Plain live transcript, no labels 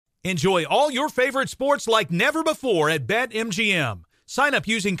Enjoy all your favorite sports like never before at BetMGM. Sign up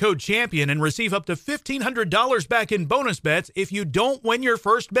using code CHAMPION and receive up to $1,500 back in bonus bets if you don't win your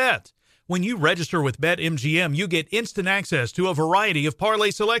first bet. When you register with BetMGM, you get instant access to a variety of parlay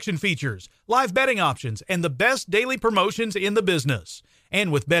selection features, live betting options, and the best daily promotions in the business.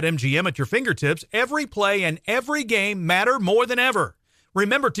 And with BetMGM at your fingertips, every play and every game matter more than ever.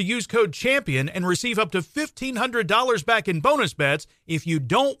 Remember to use code CHAMPION and receive up to $1,500 back in bonus bets if you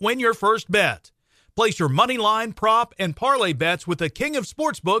don't win your first bet. Place your money line, prop, and parlay bets with the king of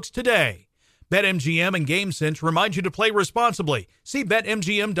sportsbooks today. BetMGM and GameSense remind you to play responsibly. See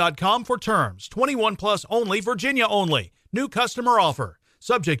BetMGM.com for terms. 21 plus only, Virginia only. New customer offer.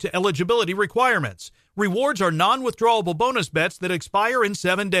 Subject to eligibility requirements. Rewards are non-withdrawable bonus bets that expire in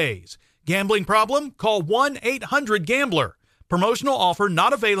 7 days. Gambling problem? Call 1-800-GAMBLER. Promotional offer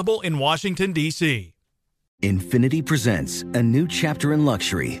not available in Washington, D.C. Infiniti presents a new chapter in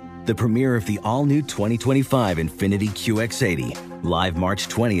luxury, the premiere of the all-new 2025 Infiniti QX80, live March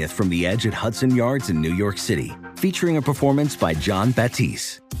 20th from the Edge at Hudson Yards in New York City, featuring a performance by John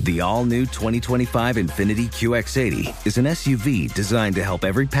Batiste. The all-new 2025 Infiniti QX80 is an SUV designed to help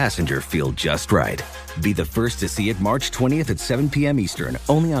every passenger feel just right. Be the first to see it March 20th at 7 p.m. Eastern,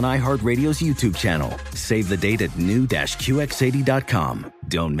 only on iHeartRadio's YouTube channel. Save the date at new-QX80.com.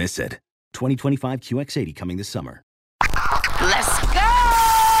 Don't miss it. 2025 QX80 coming this summer. Let's go!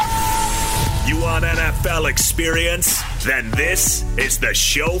 You want NFL experience? Then this is the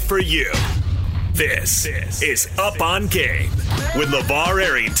show for you. This is Up on Game with LeVar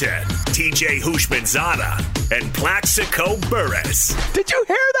Arrington, TJ Houshmandzadeh, and Plaxico Burress. Did you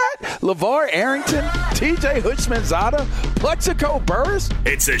hear that? LeVar Arrington, TJ Houshmandzadeh, Plaxico Burress?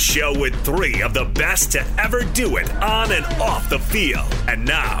 It's a show with three of the best to ever do it on and off the field. And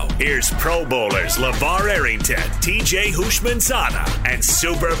now, here's Pro Bowlers LeVar Arrington, TJ Houshmandzadeh, and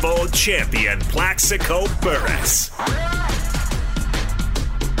Super Bowl champion Plaxico Burress.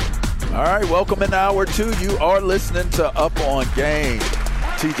 All right, welcome in hour two. You are listening to Up on Game.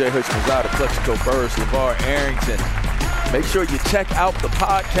 TJ Houshmandzadeh, Plaxico Burress, LeVar Arrington. Make sure you check out the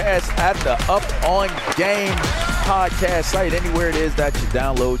podcast at the Up on Game podcast site. Anywhere it is that you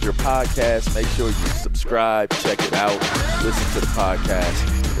download your podcast, make sure you subscribe, check it out, listen to the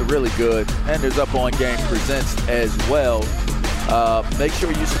podcast. They're really good. And there's Up on Game Presents as well. Make sure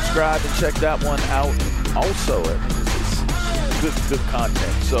you subscribe and check that one out also. It's good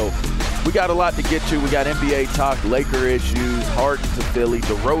content. So we got a lot to get to. We got NBA talk, Laker issues, Harden to Philly,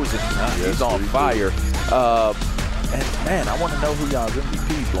 DeRozan. He's on fire. And, man, I want to know who y'all's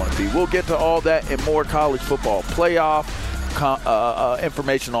MVP is going to be. We'll get to all that and more college football playoff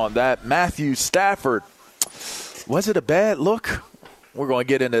information on that. Matthew Stafford, was it a bad look? We're going to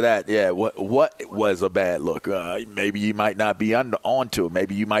get into that. Yeah, what was a bad look? Maybe you might not be onto it.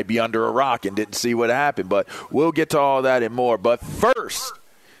 Maybe you might be under a rock and didn't see what happened. But we'll get to all that and more. But first,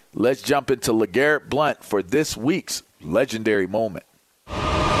 let's jump into LeGarrette Blount for this week's legendary moment.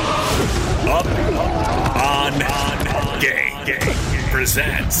 Up on Game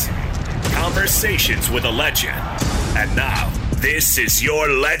presents Conversations with a Legend. And now, this is your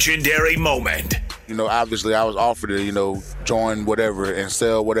legendary moment. You know, obviously I was offered to, join whatever and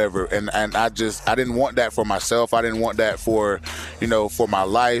sell whatever. And I didn't want that for myself. I didn't want that for, for my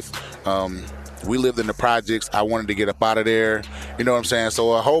life. We lived in the projects. I wanted to get up out of there. You know what I'm saying?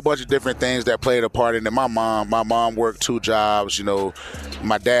 So a whole bunch of different things that played a part in it. My mom worked 2 jobs,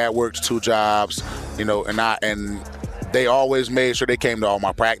 my dad worked 2 jobs, and they always made sure they came to all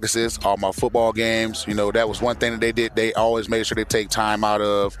my practices, all my football games. That was one thing that they did. They always made sure they take time out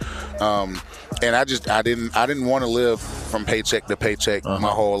of. And I didn't want to live from paycheck to paycheck my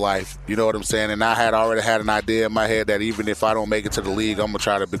whole life. You know what I'm saying? And I had already had an idea in my head that even if I don't make it to the league, I'm going to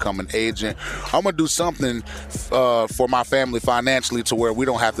try to become an agent. I'm going to do something for my family financially to where we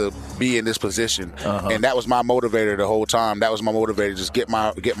don't have to be in this position. And that was my motivator the whole time. That was my motivator. Just get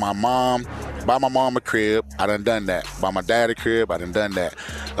my mom, buy my mom a crib. I done that. Buy my dad a crib. I done that.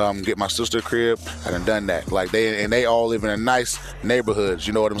 Get my sister a crib. I done that. Like they all live in a nice neighborhoods.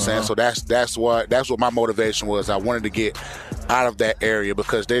 You know what I'm saying? So that's what my motivation was. I wanted to get out of that area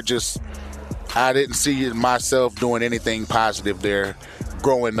because I didn't see myself doing anything positive there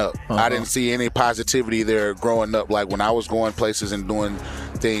growing up. I didn't see any positivity there growing up. Like when I was going places and doing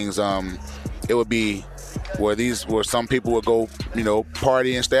things, it would be where some people would go,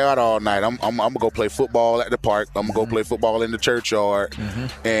 party and stay out all night. I'm gonna go play football at the park. I'm gonna go play football in the churchyard.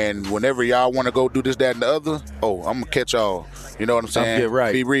 And whenever y'all want to go do this, that, and the other, I'm gonna catch y'all. You know what I'm saying? Get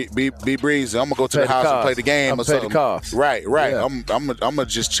right. Be breezy. I'm gonna go to the house and play the game or something. Right. Yeah. I'm gonna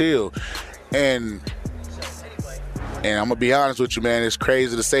just chill. And And I'm going to be honest with you, man. It's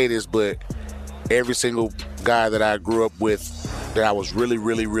crazy to say this, but every single guy that I grew up with that I was really,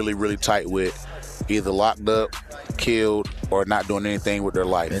 really, really, really tight with either locked up, killed, or not doing anything with their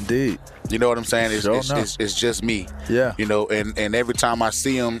life. Indeed. You know what I'm saying? It's just me. Yeah. You know, and every time I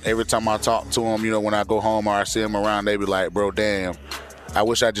see them, every time I talk to them, you know, when I go home or I see them around, they be like, bro, damn, I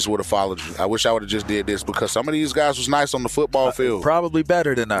wish I just would have followed you. I wish I would have just did this, because some of these guys was nice on the football field. Probably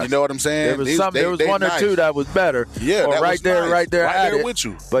better than us. You know what I'm saying? There was one or two that was better. Yeah, or that right was there, nice. right there with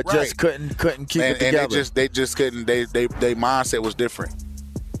you. But right. just couldn't keep it together. And they just couldn't. Their mindset was different.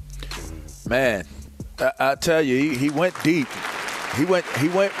 Man, I tell you, he went deep. He went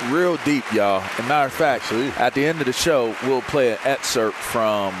real deep, y'all. As a matter of fact, at the end of the show, we'll play an excerpt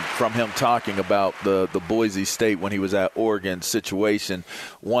from him talking about the Boise State when he was at Oregon situation.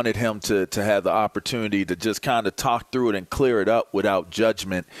 Wanted him to have the opportunity to just kind of talk through it and clear it up without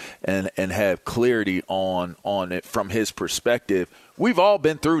judgment and have clarity on it from his perspective. We've all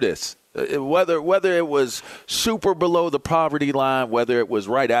been through this. Whether it was super below the poverty line, whether it was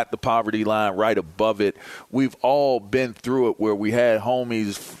right at the poverty line, right above it, we've all been through it where we had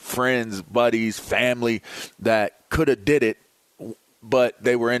homies, friends, buddies, family that could have did it, but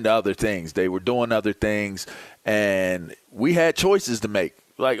they were into other things. They were doing other things, and we had choices to make.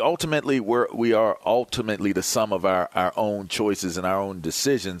 Like, ultimately, we are ultimately the sum of our own choices and our own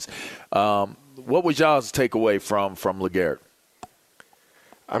decisions. What was y'all's takeaway from LeGarrette?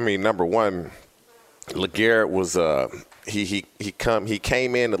 I mean, number one, LeGarrette was he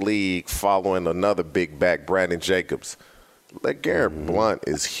came in the league following another big back, Brandon Jacobs. LeGarrette Blount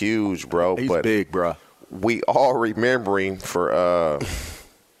is huge, bro. He's big, bro. We all remember him for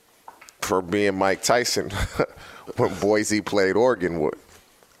being Mike Tyson when Boise played Oregon.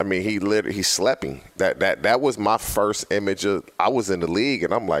 I mean, he slept him. That was my first image of. I was in the league,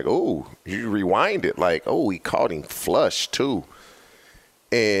 and I'm like, oh, you rewind it, like, oh, he caught him flush too.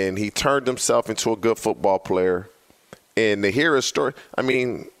 And he turned himself into a good football player. And to hear his story, I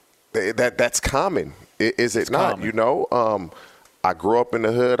mean, that's common. Is it not? Common. You know, I grew up in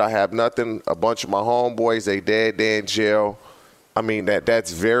the hood. I have nothing. A bunch of my homeboys, they in jail. I mean,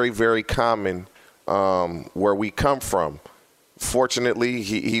 that's very, very common where we come from. Fortunately,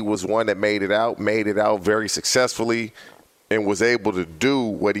 he was one that made it out very successfully, and was able to do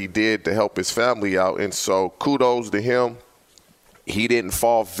what he did to help his family out. And so kudos to him. He didn't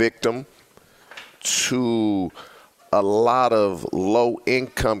fall victim to a lot of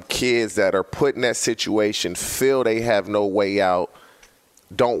low-income kids that are put in that situation, feel they have no way out,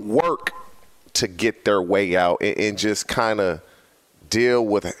 don't work to get their way out, and just kind of deal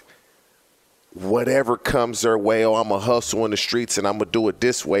with whatever comes their way. Oh, I'm going to hustle in the streets, and I'm going to do it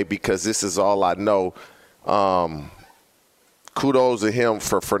this way because this is all I know. Kudos to him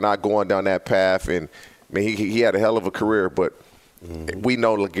for not going down that path. And I mean, he had a hell of a career, but we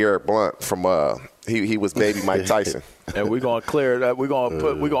know LeGarrette Blount from he was baby Mike Tyson. And we're gonna clear that. We're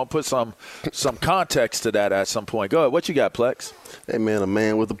gonna put some context to that at some point. Go ahead. What you got, Plex? Hey man, a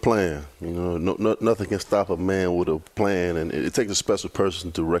man with a plan. You know, nothing can stop a man with a plan, and it takes a special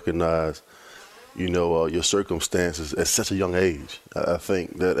person to recognize, you know, your circumstances at such a young age. I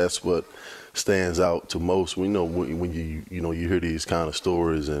think that's what stands out to most. We know when you hear these kind of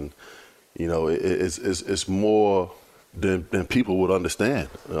stories, and you know, it's more than people would understand.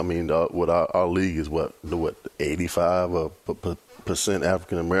 I mean, what our league is what 85%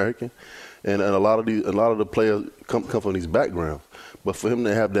 African American, and a lot of the players come from these backgrounds. But for him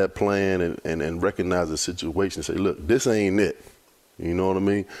to have that plan and recognize the situation and say, look, this ain't it. You know what I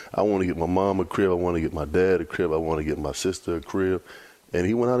mean? I want to get my mom a crib. I want to get my dad a crib. I want to get my sister a crib. And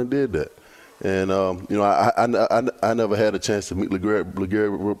he went out and did that. And you know, I never had a chance to meet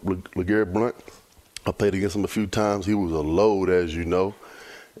LeGarrette Blount. I played against him a few times. He was a load, as you know.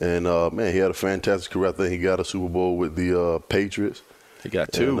 And, man, he had a fantastic career. I think he got a Super Bowl with the Patriots. He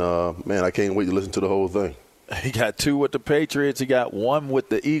got two. And, man, I can't wait to listen to the whole thing. He got two with the Patriots. He got one with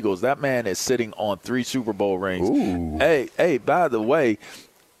the Eagles. That man is sitting on 3 Super Bowl rings. Ooh. Hey, by the way,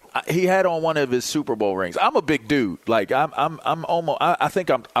 he had on one of his Super Bowl rings. I'm a big dude. Like I'm almost. I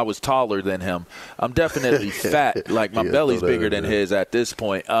think I was taller than him. I'm definitely fat. Like my belly's bigger than his at this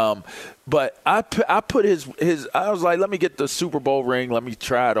point. But I put his. I was like, let me get the Super Bowl ring. Let me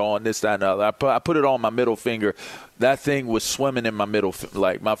try it on this, that, and the other. I put it on my middle finger. That thing was swimming in my middle.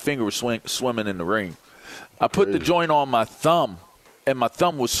 Like my finger was swimming in the ring. I put the joint on my thumb, and my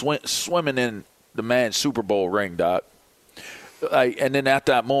thumb was swimming in the man's Super Bowl ring, Doc. And then at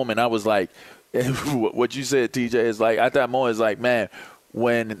that moment, I was like, what you said, TJ, is like, at that moment, it's like, man,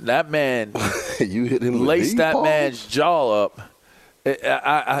 when that man you hit him laced that man's jaw up,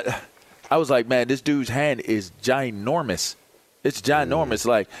 I was like, man, this dude's hand is ginormous. It's ginormous.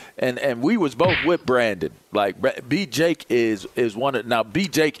 Like, and we was both with Brandon. Like, B. Jake is one of – now, B.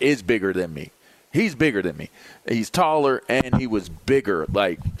 Jake is bigger than me. He's bigger than me. He's taller, and he was bigger,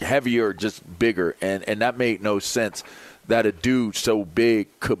 like heavier, just bigger. And that made no sense that a dude so big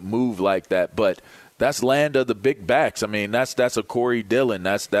could move like that. But that's land of the big backs. I mean, that's a Corey Dillon.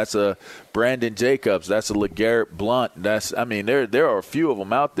 That's a Brandon Jacobs. That's a LeGarrette Blount. There are a few of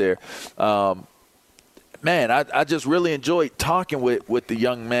them out there. Man, I just really enjoyed talking with the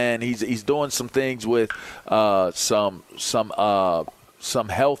young man. He's doing some things with some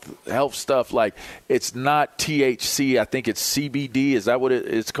health stuff. Like, it's not THC. I think it's CBD. Is that what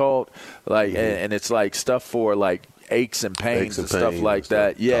it's called? Like, and it's like stuff for like aches and pains and stuff like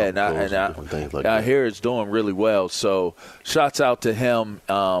that. Yeah, and I hear it's doing really well. So, shouts out to him.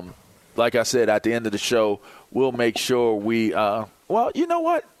 Like I said, at the end of the show, we'll make sure we. Well, you know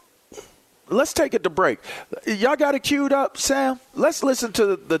what? Let's take it to break. Y'all got it queued up, Sam? Let's listen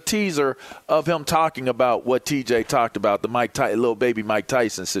to the teaser of him talking about what TJ talked about, the little baby Mike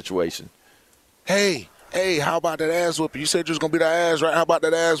Tyson situation. Hey, how about that ass whooping? You said you was going to be that ass, right? How about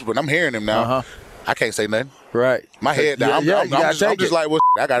that ass whooping? I'm hearing him now. Uh-huh. I can't say nothing. Right. My head down. I'm just like, well,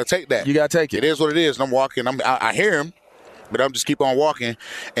 I got to take that. You got to take it. It is what it is. And I'm walking. I hear him, but I'm just keep on walking.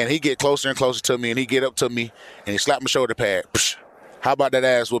 And he get closer and closer to me, and he get up to me, and he slap my shoulder pad. Psh. How about that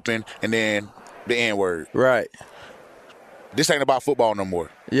ass whooping? And then the N-word. Right. This ain't about football no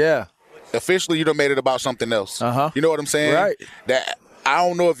more. Yeah. Officially, you done made it about something else. Uh-huh. You know what I'm saying? Right. That I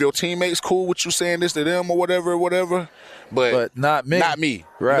don't know if your teammates cool with you saying this to them or whatever, but not me. Not me.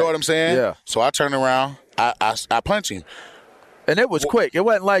 Right. You know what I'm saying? Yeah. So I turn around, I punch him. And it was quick. It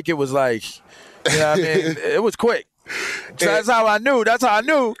wasn't like it was like, you know what I mean? It was quick. So that's how I knew.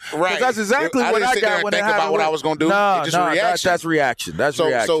 Right. That's exactly what I got when it happened. Think about what I was going to do. No, just reaction. That's reaction. That's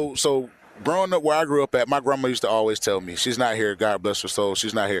reaction. So growing up where I grew up at, my grandma used to always tell me, she's not here, God bless her soul,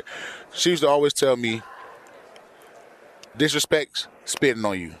 she's not here. She used to always tell me, disrespect, spitting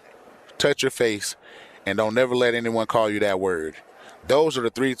on you. Touch your face, and don't never let anyone call you that word. Those are the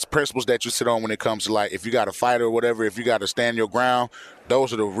three principles that you sit on when it comes to, like, if you got to fight or whatever, if you got to stand your ground,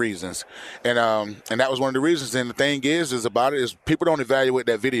 those are the reasons. And that was one of the reasons. And the thing is about it is people don't evaluate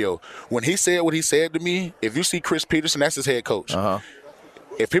that video. When he said what he said to me, if you see Chris Peterson, that's his head coach. Uh-huh.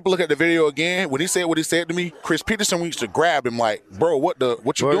 If people look at the video again, when he said what he said to me, Chris Peterson reached to grab him like, bro, what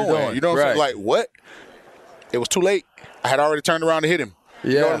you doing? You know what I'm saying? Like, what? It was too late. I had already turned around to hit him.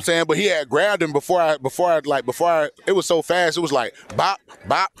 You know what I'm saying? But he had grabbed him before I it was so fast, it was like bop,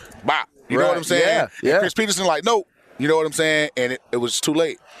 bop, bop. You know what I'm saying? Yeah. And Chris Peterson like, nope. You know what I'm saying? And it was too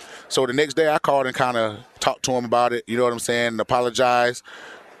late. So the next day I called and kind of talked to him about it. You know what I'm saying? And apologized.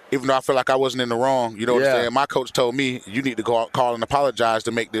 Even though I feel like I wasn't in the wrong. You know what I'm saying? My coach told me, you need to call and apologize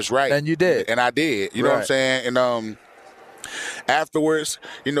to make this right. And you did. And I did. You know what I'm saying? And afterwards,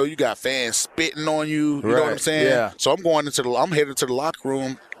 you know, you got fans spitting on you. You know what I'm saying? Yeah. So I'm headed to the locker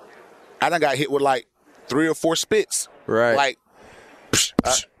room. I done got hit with like 3 or 4 spits. Right. Like,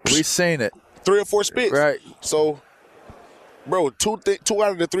 we seen it. 3 or 4 spits. Right. So, bro, two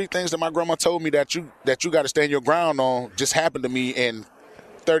out of the 3 things that my grandma told me that you got to stand your ground on just happened to me in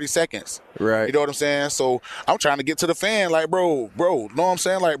 30 seconds. Right. You know what I'm saying? So I'm trying to get to the fan like, bro, know what I'm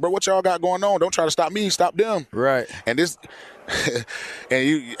saying? Like, bro, what y'all got going on? Don't try to stop me, stop them. Right. And this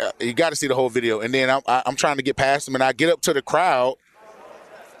and you got to see the whole video. And then I'm trying to get past him, and I get up to the crowd.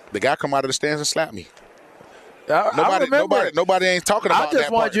 The guy come out of the stands and slap me. Nobody ain't talking about that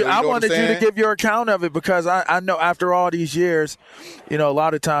part. I wanted you to give your account of it because I know after all these years, you know, a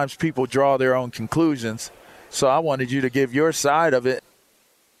lot of times people draw their own conclusions. So I wanted you to give your side of it.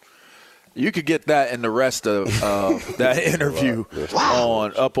 You could get that in the rest of that interview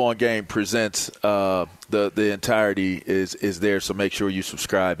on Up On Game Presents. The entirety is there, so make sure you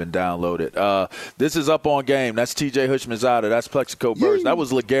subscribe and download it. This is Up On Game. That's TJ Houshmandzadeh. That's Plexico Burress. That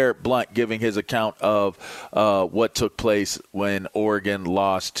was LeGarrette Blount giving his account of what took place when Oregon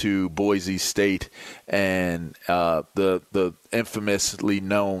lost to Boise State and the infamously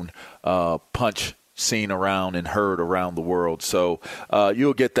known punch seen around and heard around the world. So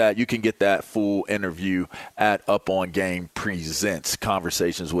you'll get that. You can get that full interview at Up On Game Presents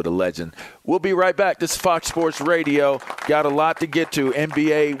Conversations with a Legend. We'll be right back. This is Fox Sports Radio. Got a lot to get to.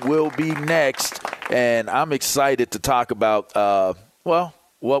 NBA will be next, and I'm excited to talk about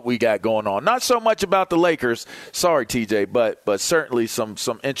what we got going on. Not so much about the Lakers. Sorry, TJ, but certainly some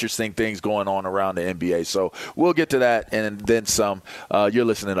interesting things going on around the NBA. So we'll get to that and then some. You're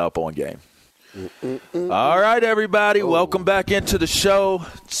listening to Up On Game. All right, everybody. Welcome back into the show.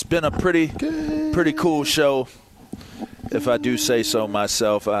 It's been a pretty cool show. if I do say so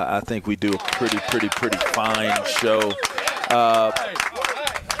myself. I think we do a pretty fine show.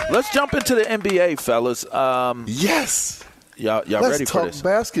 Let's jump into the NBA, fellas. Yes. Y'all Let's ready for this? talk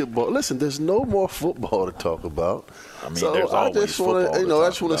basketball. Listen, there's no more football to talk about. I mean, so there's always I just want football to, I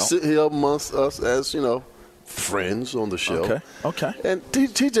just want to sit here amongst us as, friends on the show. Okay. And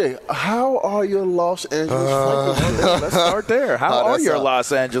TJ, how are your Los Angeles Lakers doing? Let's start there. How are your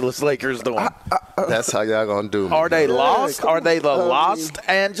Los Angeles Lakers doing? That's how y'all gonna do me. Are they lost? Are they the Los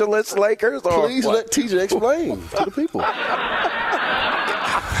Angeles Lakers? Or please what? let TJ explain to the people.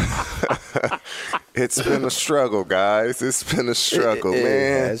 It's been a struggle, guys. It's been a struggle, man.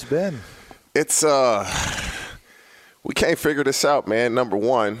 It has been. It's we can't figure this out, man. Number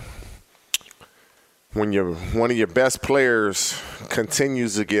one, when one of your best players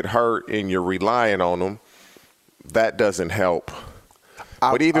continues to get hurt and you're relying on them, that doesn't help.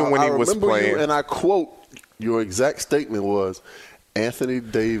 But even when he was playing, and I quote your exact statement was, Anthony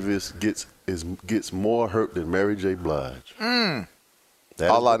Davis gets more hurt than Mary J. Blige.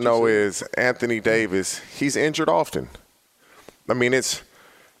 All I know is Anthony Davis, he's injured often. I mean,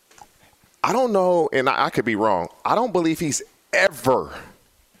 I don't know, and I could be wrong. I don't believe he's ever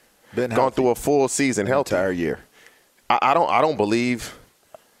gone through a full season healthy. Entire year. I don't believe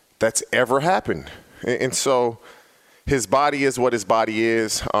that's ever happened. And so his body is what his body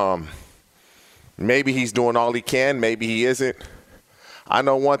is. Maybe he's doing all he can. Maybe he isn't. I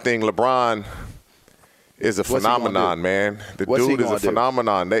know one thing, LeBron is a phenomenon, man. The dude is a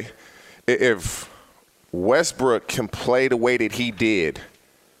phenomenon. If Westbrook can play the way that he did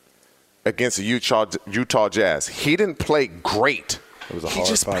against the Utah Jazz, he didn't play great.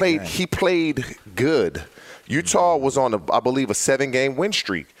 He played good. Utah was on, I believe, a 7-game win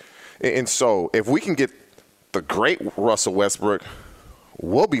streak. And so if we can get the great Russell Westbrook,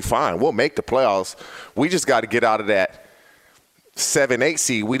 we'll be fine. We'll make the playoffs. We just got to get out of that 7-8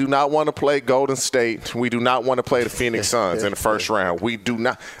 seed. We do not want to play Golden State. We do not want to play the Phoenix Suns in the first round. We do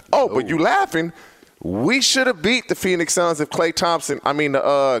not. But you laughing. We should have beat the Phoenix Suns if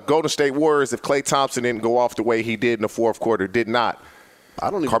the Golden State Warriors if Klay Thompson didn't go off the way he did in the fourth quarter. Did not.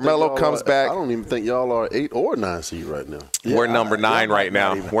 Carmelo comes back. I don't even think y'all are 8 or 9 seed right now. Yeah, we're number 9 right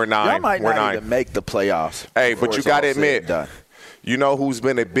now. We're 9. Y'all might not even make the playoffs. Hey, but you got to admit, you know who's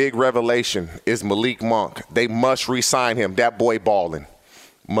been a big revelation is Malik Monk. They must re-sign him. That boy balling.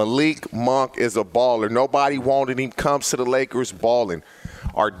 Malik Monk is a baller. Nobody wanted him. Comes to the Lakers balling.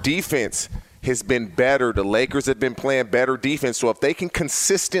 Our defense has been better. The Lakers have been playing better defense. So if they can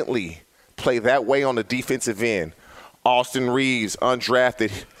consistently play that way on the defensive end, Austin Reeves,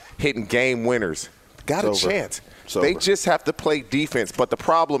 undrafted, hitting game winners, got a chance. They just have to play defense. But the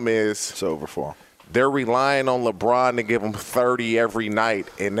problem is it's over for them. They're relying on LeBron to give them 30 every night,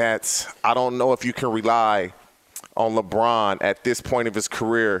 and I don't know if you can rely on LeBron at this point of his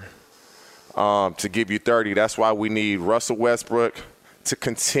career to give you 30. That's why we need Russell Westbrook to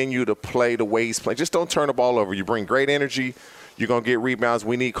continue to play the way he's playing. Just don't turn the ball over. You bring great energy. You're going to get rebounds.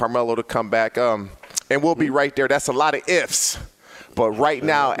 We need Carmelo to come back, and we'll be right there. That's a lot of ifs. But right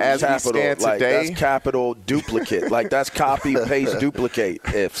now, as we stand today. That's capital duplicate. That's copy, paste, duplicate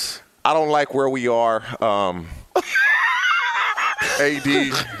ifs. I don't like where we are. AD,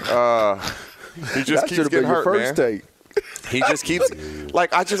 he just keeps getting hurt, man. Take. He just keeps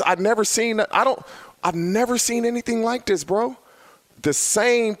I've never seen anything like this, bro. The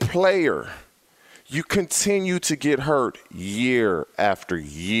same player, you continue to get hurt year after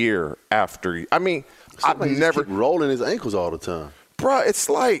year after year. I mean, I've never keep rolling his ankles all the time, bro. It's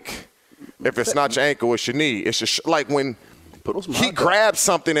like if it's not your ankle, it's your knee. It's just like when he grabs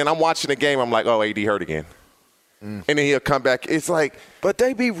something and I'm watching the game, I'm like, oh, AD hurt again. And then he'll come back. It's like. But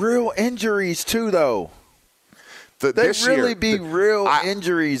they be real injuries, too, though. Real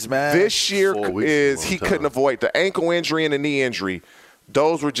injuries, man. This year he couldn't avoid the ankle injury and the knee injury.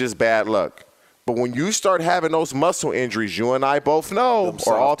 Those were just bad luck. But when you start having those muscle injuries, you and I both know,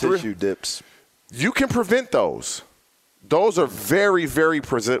 or all three, tissue dips, you can prevent those. Those are very, very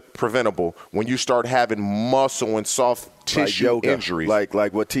preventable when you start having muscle and soft tissue injuries. Like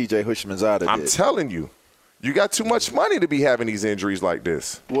what TJ Houshmandzadeh did. I'm telling you. You got too much money to be having these injuries like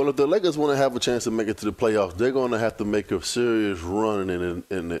this. Well, if the Lakers want to have a chance to make it to the playoffs, they're going to have to make a serious run in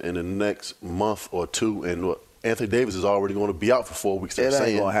the next month or two. And Anthony Davis is already going to be out for 4 weeks. It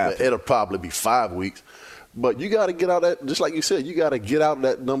ain't going to happen. It'll probably be 5 weeks. But you got to get out that, just like you said, you got to get out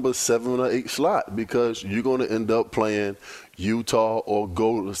that number 7 or 8 slot because you're going to end up playing Utah or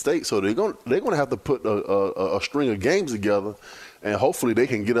Golden State. So they're going to have to put a string of games together. And hopefully they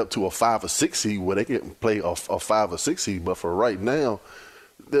can get up to a 5 or 6 seed where they can play a 5 or 6 seed. But for right now,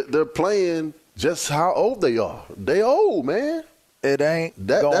 they're playing just how old they are. They old, man. It ain't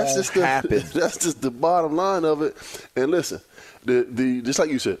that's just happen. That's just the bottom line of it. And listen, the just like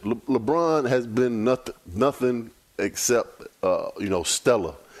you said, LeBron has been nothing except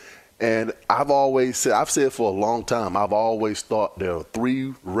stellar. And I've said for a long time, I've always thought there are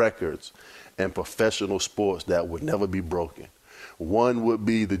 3 records in professional sports that would never be broken. One would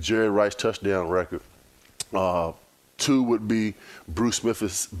be the Jerry Rice touchdown record. 2 would be Bruce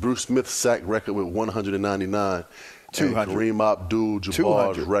Smith's sack record with 199. 200. And Kareem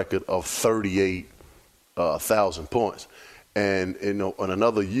Abdul-Jabbar's record of 38,000 points. And in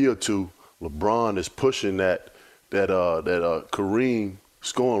another year or two, LeBron is pushing that Kareem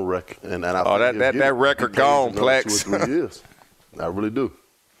scoring record. And I think that record gone, Plex. 2 or 3 years. I really do.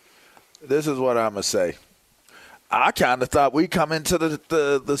 This is what I'm gonna say. I kind of thought we come into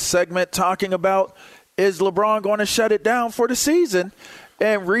the segment talking about, is LeBron going to shut it down for the season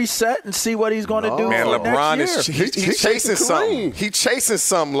and reset and see what he's going to do man, for LeBron next year? He's chasing something. He chasing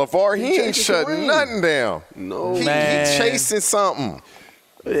something, LeVar. He ain't shutting nothing down. No. He chasing something.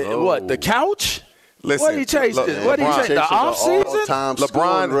 What, the couch? Listen, what he chasing? What he chasing? The offseason?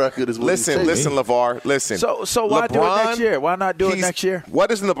 LeBron record is what listen, LeVar. Listen. So why do it next year? Why not do it next year? What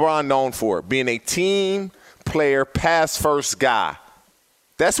is LeBron known for? Being a team player, pass-first guy.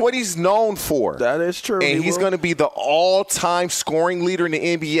 That's what he's known for. That is true. And he's going to be the all-time scoring leader in the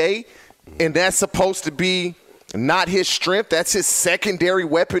NBA, and that's supposed to be not his strength. That's his secondary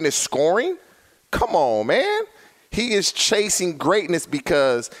weapon is scoring? Come on, man. He is chasing greatness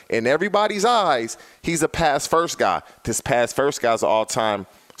because, in everybody's eyes, he's a pass-first guy. This pass-first guy's an all-time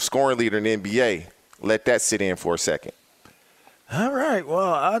scoring leader in the NBA. Let that sit in for a second. All right.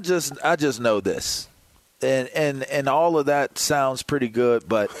 Well, I just know this. And all of that sounds pretty good,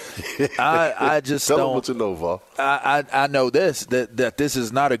 but I just Tell don't. them what you know, Val. I know this, that this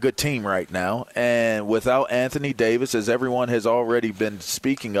is not a good team right now. And without Anthony Davis, as everyone has already been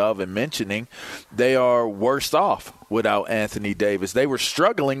speaking of and mentioning, they are worse off without Anthony Davis. They were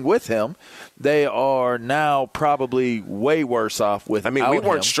struggling with him. They are now probably way worse off without him. We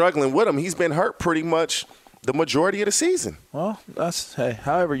weren't struggling with him. He's been hurt pretty much the majority of the season. Well, that's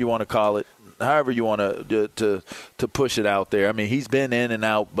however you want to call it. However you want to push it out there. I mean, he's been in and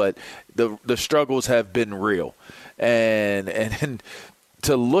out, but the struggles have been real. And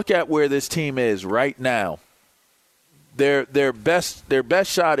to look at where this team is right now, their best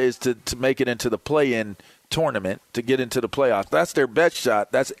shot is to make it into the play-in tournament, to get into the playoffs. That's their best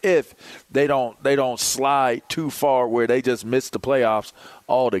shot. That's if they don't slide too far where they just miss the playoffs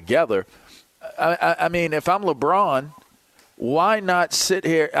altogether. I mean, if I'm LeBron, why not sit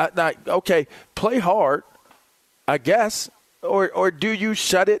here? Okay, play hard, I guess, or do you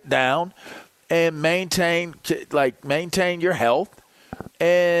shut it down and maintain your health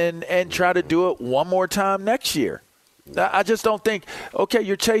and try to do it one more time next year? I just don't think. Okay,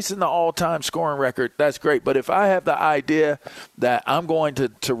 you're chasing the all-time scoring record. That's great, but if I have the idea that I'm going to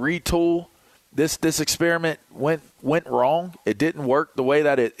retool this experiment went wrong, it didn't work the way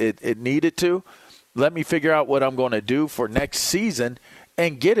that it needed to. Let me figure out what I'm going to do for next season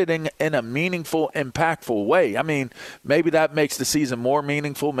and get it in a meaningful, impactful way. I mean, maybe that makes the season more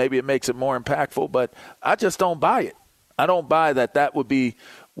meaningful. Maybe it makes it more impactful, but I just don't buy it. I don't buy that would be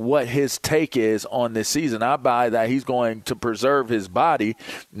what his take is on this season. I buy that he's going to preserve his body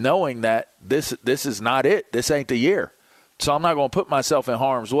knowing that this is not it. This ain't the year. So I'm not going to put myself in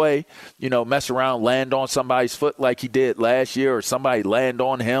harm's way, mess around, land on somebody's foot like he did last year, or somebody land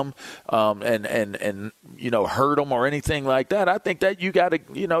on him and hurt him or anything like that. I think that you got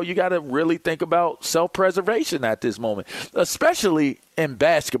to really think about self-preservation at this moment, especially in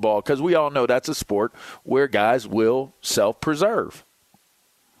basketball, because we all know that's a sport where guys will self-preserve.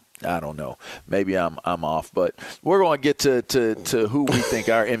 I don't know. Maybe I'm off, but we're going to get to who we think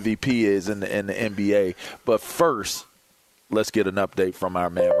our MVP is in the NBA. But first, let's get an update from our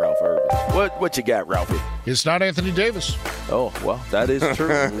man, Ralph Irvin. What you got, Ralphie? It's not Anthony Davis. Oh, well, that is true.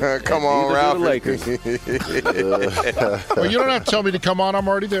 Come on, Ralph. The Lakers. Well, you don't have to tell me to come on. I'm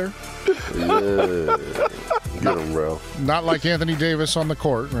already there. Yeah. Get him, Ralph. Not like Anthony Davis on the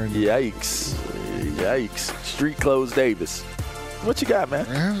court. Right? Yikes. Street clothes Davis. What you got, man?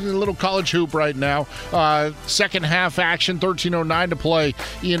 A little college hoop right now. Second half action, 13:09 to play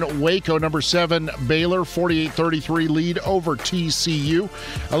in Waco. Number 7, Baylor, 48-33 lead over TCU.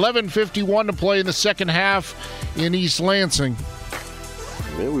 11:51 to play in the second half in East Lansing.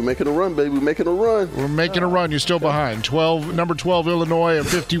 Man, we're making a run, baby. We're making a run. We're making a run. You're still behind. Number 12, Illinois, a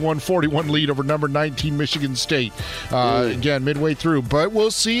 51-41 lead over number 19, Michigan State. Again, midway through. But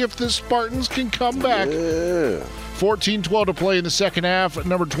we'll see if the Spartans can come back. Yeah. 14-12 to play in the second half.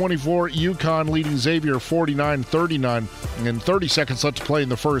 Number 24, UConn leading Xavier 49-39. And 30 seconds left to play in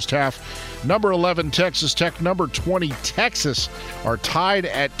the first half. Number 11, Texas Tech. Number 20, Texas are tied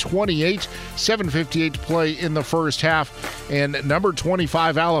at 28. 7:58 to play in the first half. And number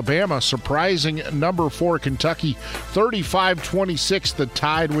 25, Alabama, surprising number 4, Kentucky. 35-26, the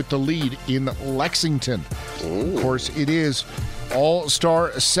Tide with the lead in Lexington. Ooh. Of course, it is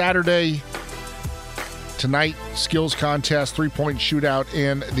All-Star Saturday. Tonight, skills contest, three-point shootout,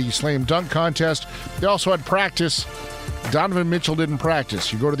 and the slam dunk contest. They also had practice. Donovan Mitchell didn't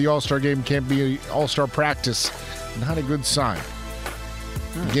practice. You go to the All-Star game, can't be an All-Star practice. Not a good sign.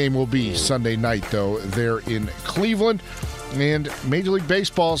 The game will be Sunday night, though, there in Cleveland. And Major League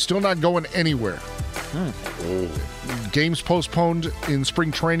Baseball is still not going anywhere. Games postponed in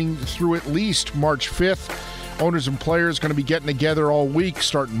spring training through at least March 5th. Owners and players going to be getting together all week,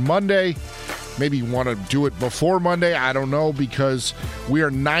 starting Monday. Maybe you want to do it before Monday. I don't know, because we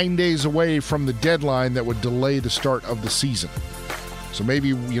are 9 days away from the deadline that would delay the start of the season. So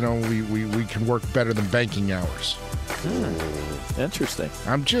maybe, we can work better than banking hours. Interesting.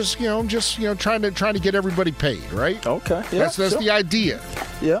 I'm just trying to get everybody paid, right? Okay. Yeah, that's the idea.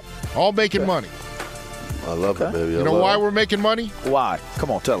 Yep. All making money. I love it, baby. You know why we're making money? Why?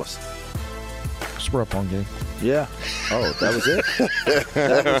 Come on, tell us. Because we're up on game. Yeah. Oh, that was it?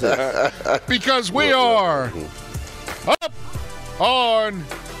 That was it. Because we are up on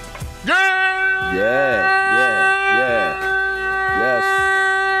game! Yeah.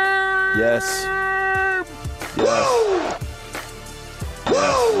 Yes.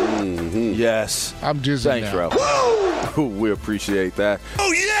 Mm-hmm. Yes. I'm dizzy Thanks, now. Ralph. We appreciate that.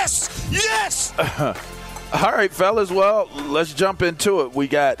 Oh, yes! All right, fellas, well, let's jump into it. We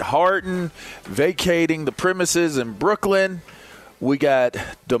got Harden vacating the premises in Brooklyn. We got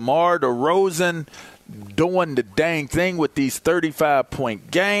DeMar DeRozan doing the dang thing with these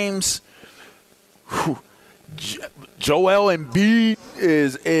 35-point games. Joel Embiid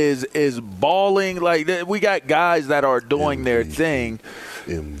is balling. Like, we got guys that are doing their thing.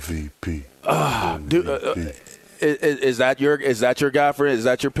 MVP. Is that your guy for? Is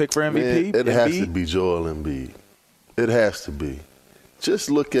that your pick for MVP? Man, it has to be Joel Embiid. It has to be.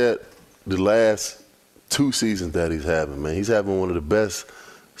 Just look at the last 2 seasons that he's having, man. He's having one of the best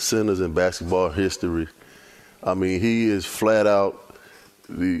centers in basketball history. I mean, he is flat out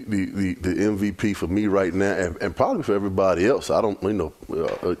the MVP for me right now, and probably for everybody else. I don't,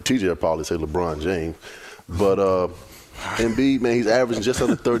 TJ would probably say LeBron James, but Embiid, man, he's averaging just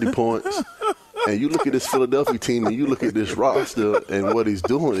under 30 points. And you look at this Philadelphia team, and you look at this roster and what he's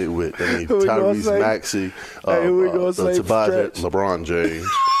doing it with. I mean, Tyrese Maxey, Tobias, LeBron James,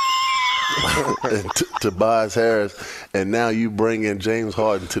 and Tobias Harris, and now you bring in James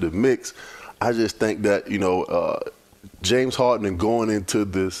Harden to the mix. I just think that James Harden and going into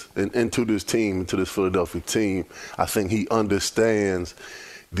this team, into this Philadelphia team, I think he understands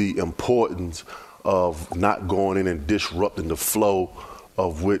the importance of not going in and disrupting the flow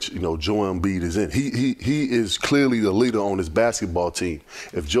of which Joel Embiid is in. He is clearly the leader on this basketball team.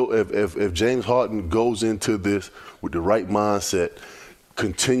 If James Harden goes into this with the right mindset,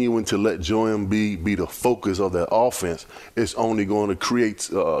 continuing to let Joel Embiid be the focus of that offense, it's only going to create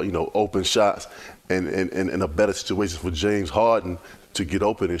open shots and a better situation for James Harden to get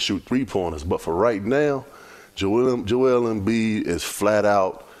open and shoot 3-pointers. But for right now, Joel Embiid is flat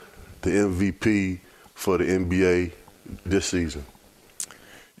out the MVP for the NBA this season.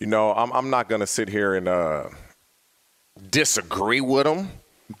 I'm not going to sit here and disagree with him.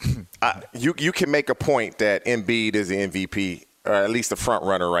 You can make a point that Embiid is the MVP, or at least the front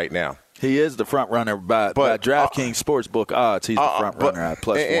runner right now. He is the front runner by DraftKings Sportsbook odds. He's the front runner at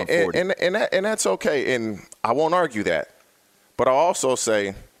plus 140. And that's okay, and I won't argue that. But I'll also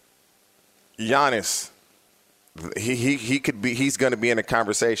say Giannis, he's going to be in the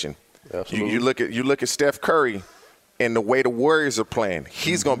conversation. Absolutely. You look at Steph Curry and the way the Warriors are playing,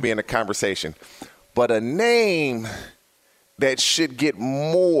 he's going to be in the conversation. But a name that should get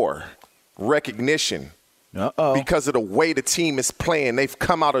more recognition because of the way the team is playing, they've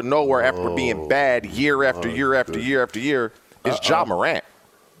come out of nowhere after being bad year after year after year after year, is Ja Morant.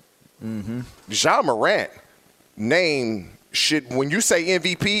 Mm-hmm. Ja Morant name should, when you say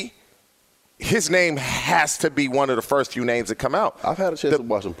MVP, his name has to be one of the first few names that come out. I've had a chance to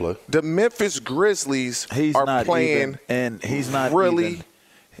watch him play. The Memphis Grizzlies are playing, and he's not really.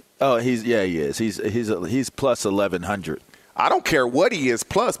 Even, he is. He's plus 1,100. I don't care what he is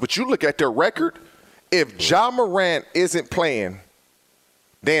plus, but you look at their record. If Ja Morant isn't playing,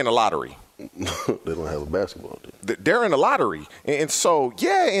 they're in the lottery. They don't have a basketball team. They're in the lottery. And so,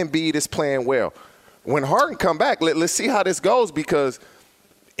 yeah, Embiid is playing well. When Harden come back, let's see how this goes because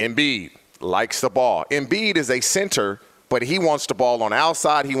Embiid likes the ball. Embiid is a center, but he wants the ball on the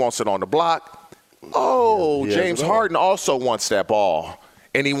outside. He wants it on the block. Oh, James Harden also wants that ball,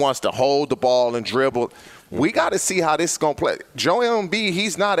 and he wants to hold the ball and dribble. We got to see how this is going to play. Joel Embiid,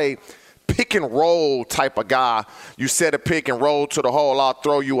 he's not a pick and roll type of guy. You set a pick and roll to the hole, I'll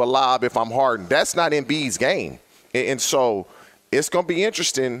throw you a lob if I'm Harden. That's not Embiid's game. And so it's going to be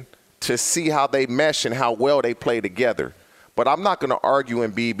interesting to see how they mesh and how well they play together. But I'm not going to argue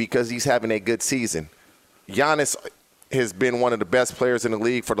Embiid because he's having a good season. Giannis has been one of the best players in the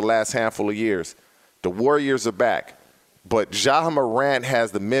league for the last handful of years. The Warriors are back. But Ja Morant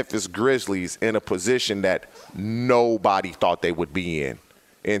has the Memphis Grizzlies in a position that nobody thought they would be in.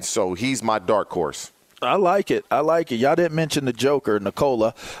 And so he's my dark horse. I like it. Y'all didn't mention the Joker,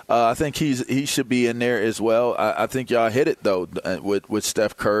 Nikola. I think he should be in there as well. I think y'all hit it, though, with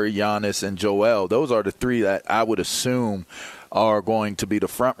Steph Curry, Giannis, and Joel. Those are the three that I would assume are going to be the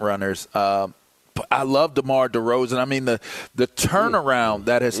front runners. I love DeMar DeRozan. I mean, the turnaround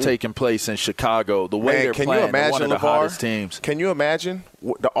that has taken place in Chicago, the way they're playing, one of the hottest teams. Can you imagine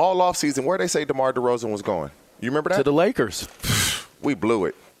the all-off season where they say DeMar DeRozan was going? You remember that? To the Lakers. We blew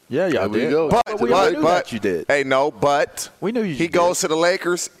it. Yeah, y'all did. But we knew that you did. Hey, no, but we knew he goes to the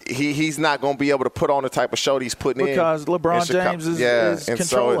Lakers. He's not going to be able to put on the type of show that he's putting because LeBron James is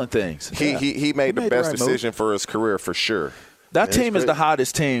controlling things. He made the best decision for his career for sure. That team is the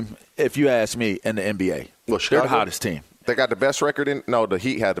hottest team, if you ask me, in the NBA. They're the hottest team. They got the best record in. No, the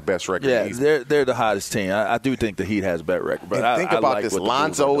Heat had the best record. Yeah, they're the hottest team. I do think the Heat has a better record. But think about this: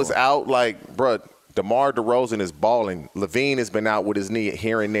 Lonzo is out. Like, bro, DeMar DeRozan is balling. LaVine has been out with his knee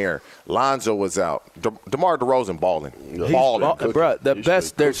here and there. Lonzo was out. DeMar DeRozan balling. Bro, the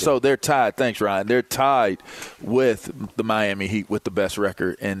best. They're tied. Thanks, Ryan. They're tied with the Miami Heat with the best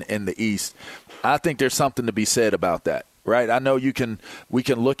record in the East. I think there's something to be said about that. Right, I know we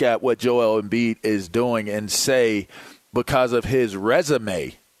can look at what Joel Embiid is doing and say because of his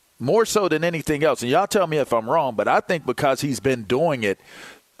resume, more so than anything else. And y'all tell me if I'm wrong, but I think because he's been doing it,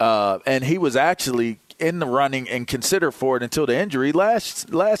 and he was actually in the running and considered for it until the injury last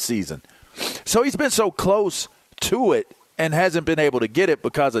season. So he's been so close to it and hasn't been able to get it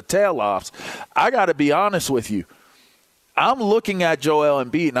because of tail-offs. I got to be honest with you. I'm looking at Joel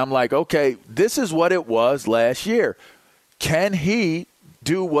Embiid, and I'm like, okay, this is what it was last year. Can he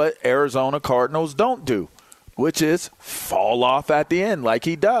do what Arizona Cardinals don't do, which is fall off at the end like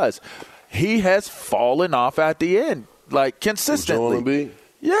he does? He has fallen off at the end, like consistently. Joel Embiid?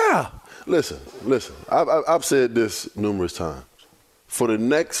 Yeah. Listen. I've said this numerous times. For the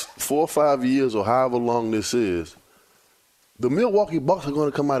next 4 or 5 years or however long this is, the Milwaukee Bucks are going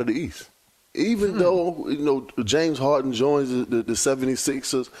to come out of the East. Even though, James Harden joins the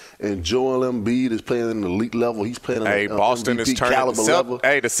 76ers and Joel Embiid is playing at an elite level. He's playing at an Boston MVP is turning caliber level.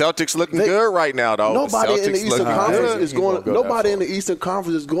 Hey, the Celtics looking good right now, though. Nobody in the Eastern Conference is going. Nobody in the Eastern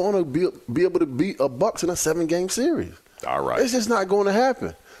Conference is going to be able to beat a Bucks in a 7-game series. All right, it's just not going to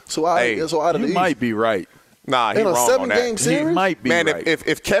happen. So out of the East, might be right. Nah, he's wrong on that. In a 7-game series, he might be right. Man,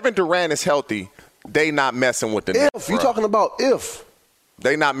 if Kevin Durant is healthy, they not messing with the Nets. You're talking about if.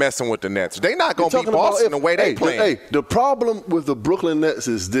 They not messing with the Nets. They not going to beat Boston the way they play. The problem with the Brooklyn Nets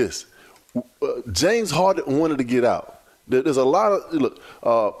is this. James Harden wanted to get out. There's a lot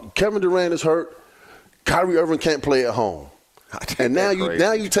of – Kevin Durant is hurt. Kyrie Irving can't play at home. And now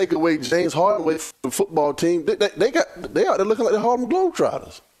you take away James Harden away from the football team. They out there looking like the Harlem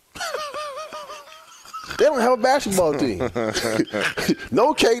Globetrotters. They don't have a basketball team.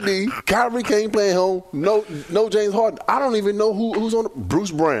 No KD. Kyrie can't play at home. No James Harden. I don't even know who's on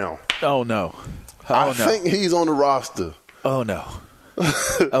Bruce Brown. Oh, no. I think he's on the roster. Oh, no.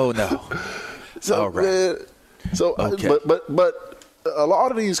 Oh, no. So, all right. Okay. But a lot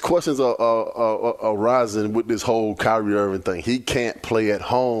of these questions are rising with this whole Kyrie Irving thing. He can't play at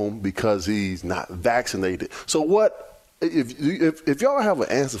home because he's not vaccinated. So what if y'all have an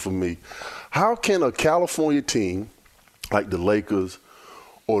answer for me, how can a California team like the Lakers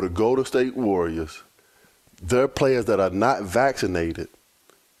or the Golden State Warriors, their players that are not vaccinated,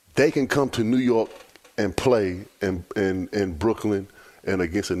 they can come to New York and play in Brooklyn and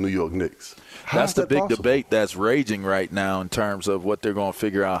against the New York Knicks? That's the big debate that's raging right now in terms of what they're going to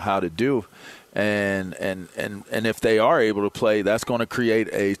figure out how to do. And if they are able to play, that's going to create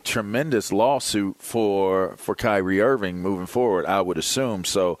a tremendous lawsuit for Kyrie Irving moving forward, I would assume.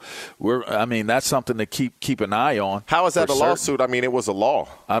 So that's something to keep an eye on. How is that a lawsuit? I mean, it was a law.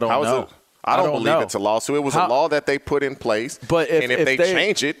 I don't know. I don't believe it's a lawsuit. It was a law that they put in place. But if they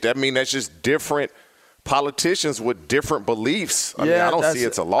change it, that's just different politicians with different beliefs. I don't see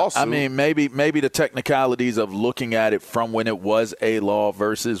it's a lawsuit. I mean, maybe the technicalities of looking at it from when it was a law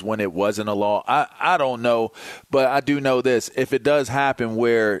versus when it wasn't a law. I don't know, but I do know this: if it does happen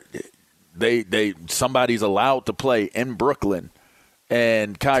where somebody's allowed to play in Brooklyn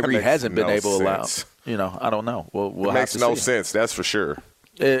and Kyrie hasn't been able to allow, I don't know. We'll it makes no sense. That's for sure.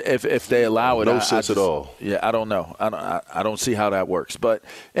 If they allow it, no sense at all. Yeah, I don't know. I don't see how that works. But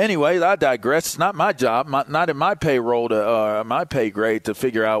anyway, I digress. It's not my job, not in my payroll my pay grade to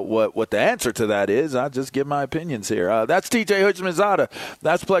figure out what the answer to that is. I just give my opinions here. That's TJ Houshmandzadeh.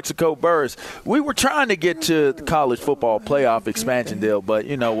 That's Plexico Burress. We were trying to get to the college football playoff expansion deal, but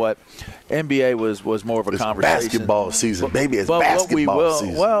you know what? NBA was more of a conversation. Basketball season, baby. It's basketball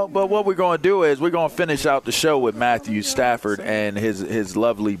season. Well, but what we're going to do is we're going to finish out the show with Matthew Stafford and his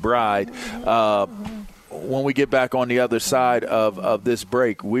lovely bride. When we get back on the other side of this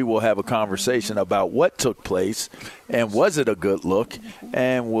break, we will have a conversation about what took place and was it a good look,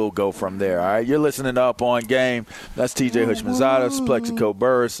 and we'll go from there. All right, you're listening to Up On Game. That's TJ Houshmandzadeh, it's Plexico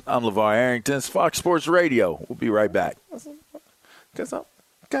Burress. I'm LeVar Arrington. It's Fox Sports Radio. We'll be right back. Because I'm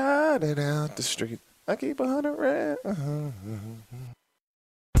got it out the street. I keep 100 rand.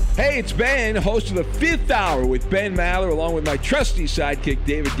 Hey, it's Ben, host of the Fifth Hour with Ben Maller, along with my trusty sidekick,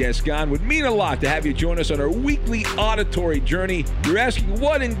 David Gascon. Would mean a lot to have you join us on our weekly auditory journey. You're asking,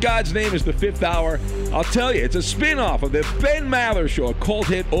 what in God's name is the Fifth Hour? I'll tell you, it's a spin-off of the Ben Maller Show, a cult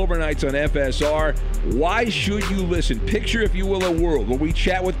hit overnights on FSR. Why should you listen? Picture, if you will, a world where we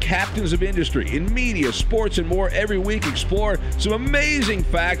chat with captains of industry in media, sports, and more every week. Explore some amazing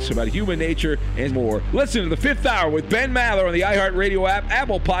facts about human nature and more. Listen to the Fifth Hour with Ben Maller on the iHeartRadio app,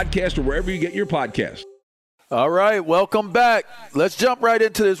 Apple Podcast, or wherever you get your podcasts. All right, welcome back. Let's jump right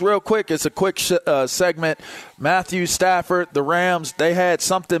into this real quick. It's a quick segment. Matthew Stafford, the Rams, they had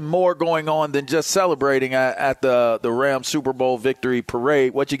something more going on than just celebrating at the Rams Super Bowl victory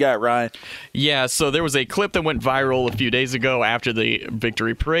parade. What you got, Ryan? Yeah, so there was a clip that went viral a few days ago after the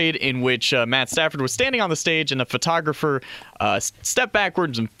victory parade in which Matt Stafford was standing on the stage and a photographer stepped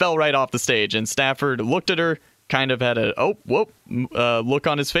backwards and fell right off the stage. And Stafford looked at her, kind of had a look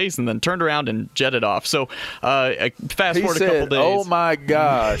on his face, and then turned around and jetted off. So fast forward a couple days. "Oh my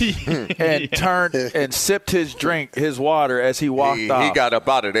gosh," and turned and sipped his drink, his water, as he walked off. He got up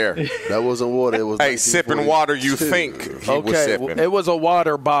out of there. That wasn't water. It was sipping water. You think he was sipping? It was a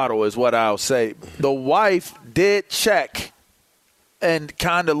water bottle, is what I'll say. The wife did check and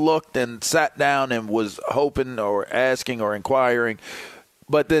kind of looked and sat down and was hoping or asking or inquiring.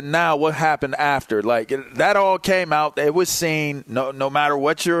 But then now what happened after? Like, that all came out. It was seen, no matter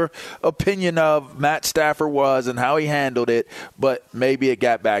what your opinion of Matt Stafford was and how he handled it, but maybe it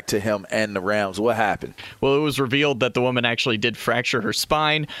got back to him and the Rams. What happened? Well, it was revealed that the woman actually did fracture her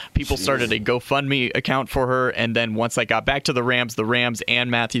spine. People started a GoFundMe account for her, and then once I got back to the Rams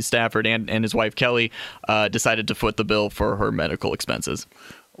and Matthew Stafford and his wife Kelly decided to foot the bill for her medical expenses.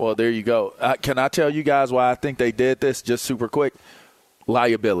 Well, there you go. Can I tell you guys why I think they did this, just super quick?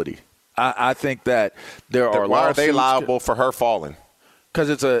 Liability. I think that there are. Why are they liable for her falling? Because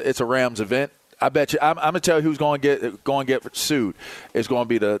it's a Rams event. I bet you. I'm going to tell you who's going to get sued. It's going to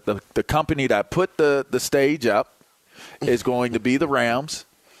be the company that put the stage up. Is going to be the Rams.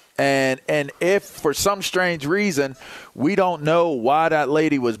 And if for some strange reason we don't know why that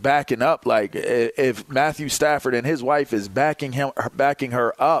lady was backing up, like if Matthew Stafford and his wife is backing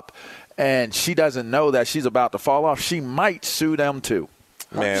her up, and she doesn't know that she's about to fall off, she might sue them too.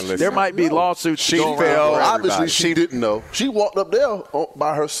 Man, listen. There might be lawsuits. She fell. Obviously, she didn't know. She walked up there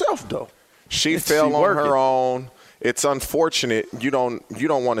by herself, though. She fell on her own. It's unfortunate. You don't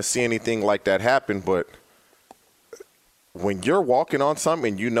want to see anything like that happen, but when you're walking on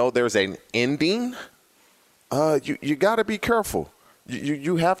something and you know there's an ending, you got to be careful.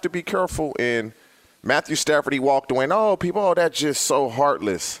 You have to be careful. And Matthew Stafford, he walked away. And, that's just so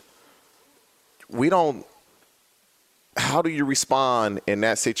heartless. How do you respond in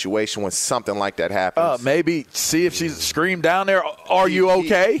that situation when something like that happens? Maybe see if she's screamed down there, "Are you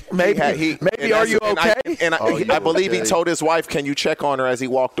okay?" Maybe are you okay? I believe he told his wife, "Can you check on her?" as he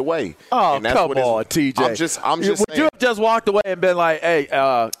walked away. Oh, come on, TJ. I'm just would you have just walked away and been like, "Hey,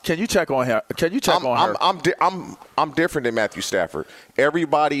 can you check on her? Can you check on her?" I'm different than Matthew Stafford.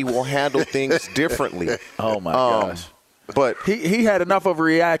 Everybody will handle things differently. Oh my gosh. But he had enough of a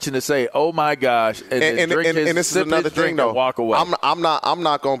reaction to say, "Oh my gosh!" And this is another thing, though. Walk away. I'm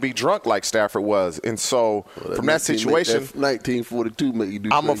not going to be drunk like Stafford was, and so from that situation, 1942 make you do.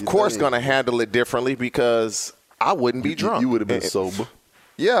 I'm of course going to handle it differently because I wouldn't be drunk. You would have been sober.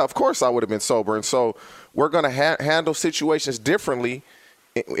 Yeah, of course I would have been sober, and so we're going to handle situations differently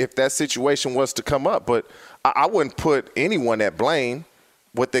if that situation was to come up. But I wouldn't put anyone at blame,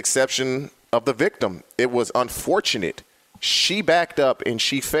 with the exception of the victim. It was unfortunate. She backed up and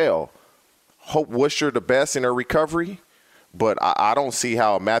she fell. Wish her the best in her recovery, but I don't see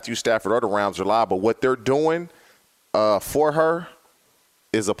how Matthew Stafford or the Rams are liable. What they're doing for her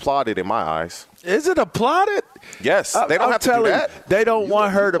is applauded in my eyes. Is it applauded? Yes, they don't have to do that. They don't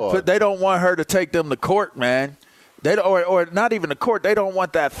want her to They don't want her to take them to court, man. They don't, or not even to court. They don't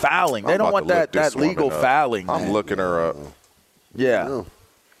want that fouling. They don't want that legal fouling. I'm looking her up. Yeah.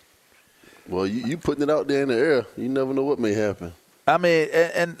 Well, you putting it out there in the air. You never know what may happen. I mean,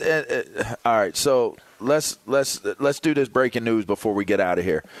 and all right. So let's do this breaking news before we get out of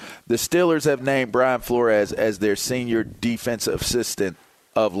here. The Steelers have named Brian Flores as their senior defensive assistant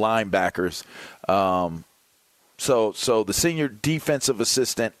of linebackers. So the senior defensive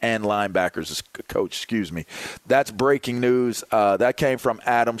assistant and linebackers coach, excuse me. That's breaking news. That came from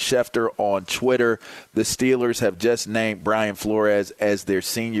Adam Schefter on Twitter. The Steelers have just named Brian Flores as their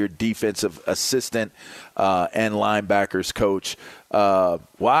senior defensive assistant and linebackers coach.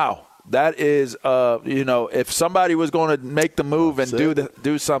 Wow. That is, if somebody was going to make the move and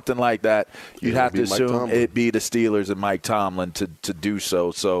do something like that, you'd have to assume it'd be the Steelers and Mike Tomlin to do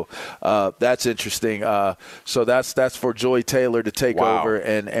so. So that's interesting. So that's for Joy Taylor to take over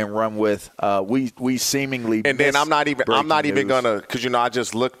and run with. We seemingly and then I'm not even gonna, because I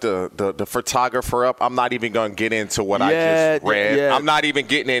just looked the photographer up. I'm not even gonna get into what I just read. Yeah. I'm not even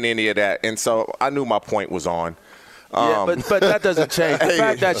getting in any of that, and so I knew my point was on. But that doesn't change. The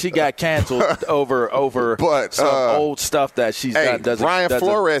fact that she got canceled over some old stuff that she's done doesn't. Brian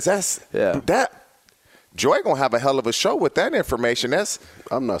Flores, that Joy gonna have a hell of a show with that information.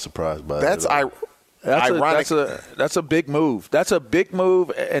 I'm not surprised by that. Ironic. That's a big move. That's a big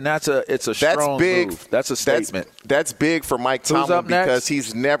move, and it's a strong move. That's a statement. That's big for Mike Tomlin because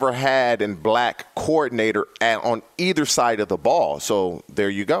he's never had a black coordinator on either side of the ball. So there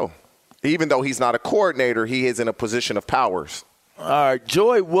you go. Even though he's not a coordinator, he is in a position of powers. All right,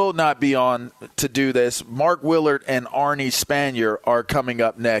 Joy will not be on to do this. Mark Willard and Arnie Spanier are coming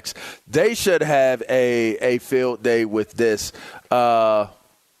up next. They should have a field day with this. I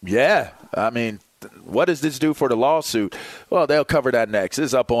mean, what does this do for the lawsuit? Well, they'll cover that next. This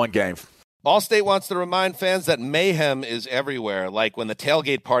is Up On Game. Allstate wants to remind fans that mayhem is everywhere, like when the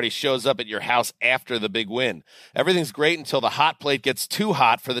tailgate party shows up at your house after the big win. Everything's great until the hot plate gets too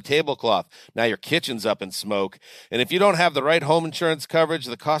hot for the tablecloth. Now your kitchen's up in smoke. And if you don't have the right home insurance coverage,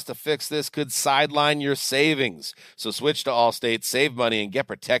 the cost to fix this could sideline your savings. So switch to Allstate, save money, and get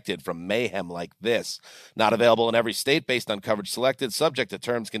protected from mayhem like this. Not available in every state based on coverage selected, subject to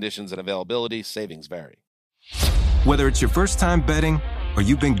terms, conditions, and availability. Savings vary. Whether it's your first time betting or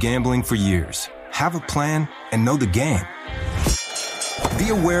you've been gambling for years, have a plan and know the game. Be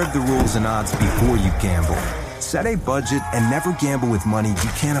aware of the rules and odds before you gamble. Set a budget and never gamble with money you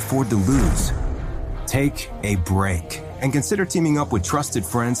can't afford to lose. Take a break and consider teaming up with trusted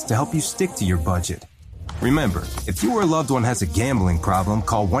friends to help you stick to your budget. Remember, if you or a loved one has a gambling problem,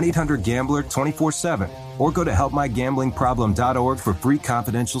 call 1-800-GAMBLER 24/7 or go to helpmygamblingproblem.org for free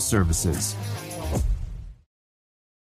confidential services.